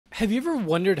Have you ever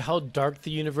wondered how dark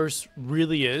the universe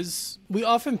really is? We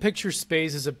often picture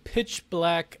space as a pitch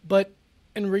black, but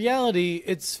in reality,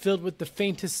 it's filled with the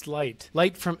faintest light.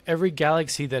 Light from every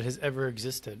galaxy that has ever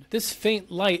existed. This faint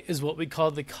light is what we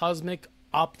call the cosmic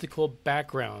optical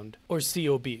background, or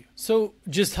COB. So,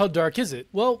 just how dark is it?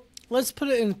 Well, let's put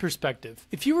it in perspective.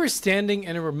 If you were standing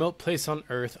in a remote place on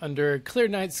Earth under a clear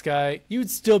night sky, you would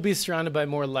still be surrounded by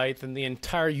more light than the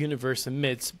entire universe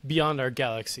emits beyond our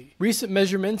galaxy. Recent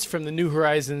measurements from the New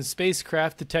Horizons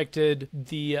spacecraft detected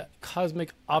the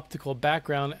cosmic optical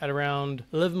background at around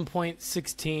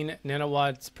 11.16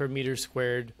 nanowatts per meter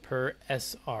squared per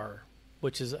SR,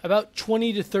 which is about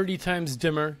 20 to 30 times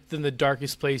dimmer than the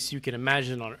darkest place you can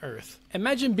imagine on Earth.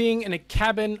 Imagine being in a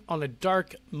cabin on a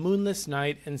dark, moonless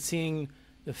night and seeing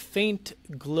the faint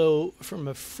glow from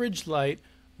a fridge light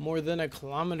more than a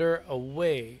kilometer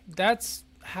away. That's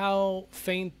how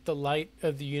faint the light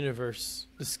of the universe,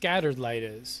 the scattered light,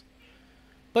 is.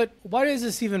 But why does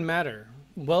this even matter?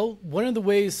 Well, one of the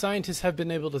ways scientists have been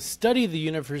able to study the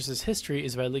universe's history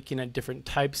is by looking at different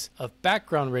types of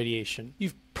background radiation.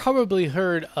 You've probably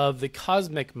heard of the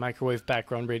cosmic microwave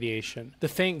background radiation, the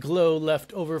faint glow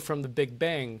left over from the Big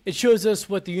Bang. It shows us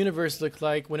what the universe looked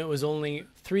like when it was only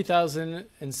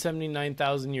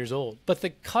 3,079,000 years old. But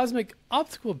the cosmic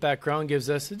optical background gives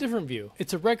us a different view.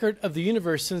 It's a record of the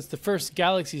universe since the first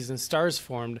galaxies and stars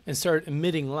formed and started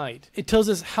emitting light. It tells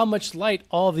us how much light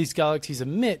all of these galaxies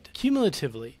emit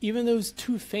cumulatively, even though it's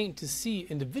too faint to see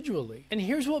individually. And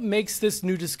here's what makes this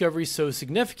new discovery so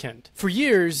significant. For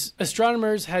years,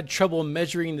 astronomers had trouble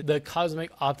measuring the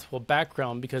cosmic optical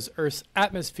background because Earth's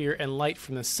atmosphere and light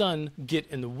from the sun get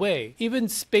in the way. Even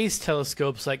space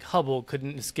telescopes like Hubble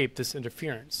couldn't escape this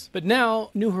interference. But now,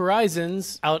 New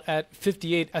Horizons, out at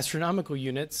 58 astronomical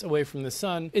units away from the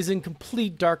sun, is in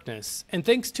complete darkness. And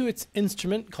thanks to its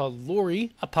instrument called LORRI,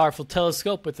 a powerful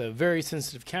telescope with a very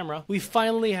sensitive camera, we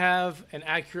finally have an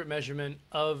accurate measurement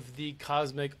of the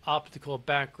cosmic optical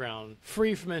background,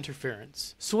 free from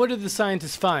interference. So what did the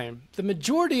scientists find? The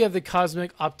majority of the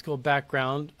cosmic optical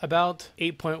background, about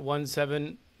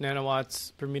 8.17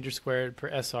 nanowatts per meter squared per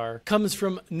SR, comes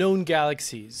from known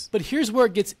galaxies. But here's where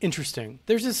it gets interesting.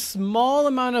 There's a small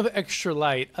amount of extra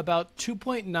light, about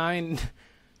 2.9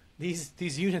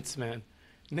 these units, man,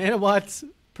 nanowatts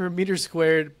per meter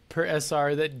squared per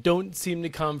SR, that don't seem to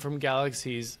come from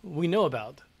galaxies we know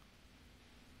about.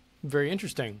 Very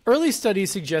interesting. Early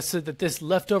studies suggested that this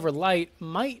leftover light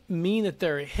might mean that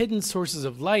there are hidden sources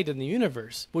of light in the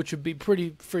universe, which would be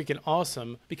pretty freaking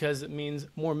awesome because it means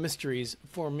more mysteries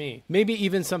for me. Maybe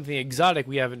even something exotic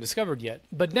we haven't discovered yet.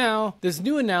 But now, this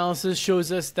new analysis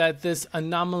shows us that this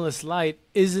anomalous light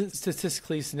isn't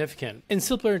statistically significant. In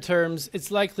simpler terms, it's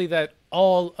likely that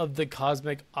all of the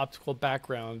cosmic optical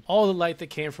background, all the light that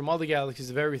came from all the galaxies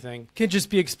of everything, can just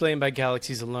be explained by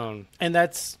galaxies alone. And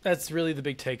that's really the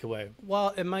big takeaway.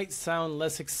 While it might sound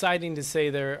less exciting to say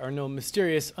there are no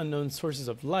mysterious unknown sources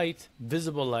of light,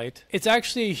 visible light, it's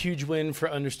actually a huge win for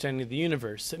understanding the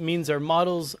universe. It means our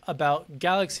models about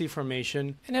galaxy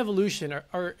formation and evolution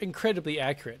are incredibly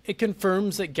accurate. It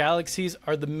confirms that galaxies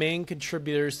are the main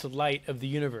contributors to light of the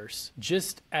universe,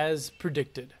 just as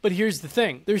predicted. But here's the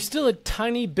thing. There's still a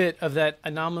tiny bit of that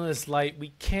anomalous light we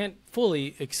can't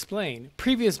fully explain.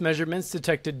 Previous measurements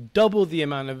detected double the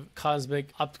amount of cosmic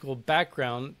optical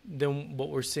background than what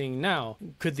we're seeing now.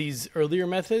 Could these earlier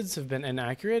methods have been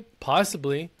inaccurate?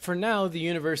 Possibly. For now, the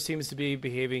universe seems to be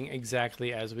behaving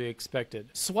exactly as we expected.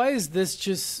 So why is this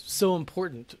just so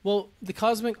important? Well, the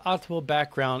cosmic optical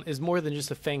background is more than just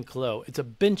a faint glow. It's a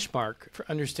benchmark for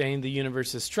understanding the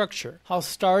universe's structure, how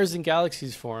stars and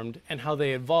galaxies formed, and how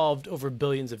they evolved over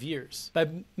billions of years. By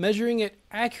measuring it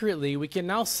accurately, we can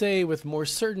now say with more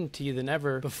certainty than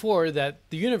ever before that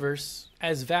the universe,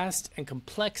 as vast and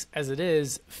complex as it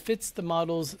is, fits the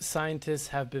models scientists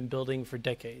have been building for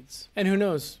decades. And who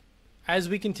knows, as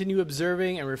we continue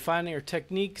observing and refining our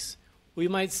techniques, we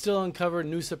might still uncover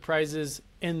new surprises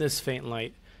in this faint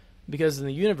light, because in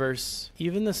the universe,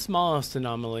 even the smallest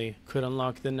anomaly could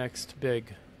unlock the next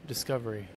big discovery.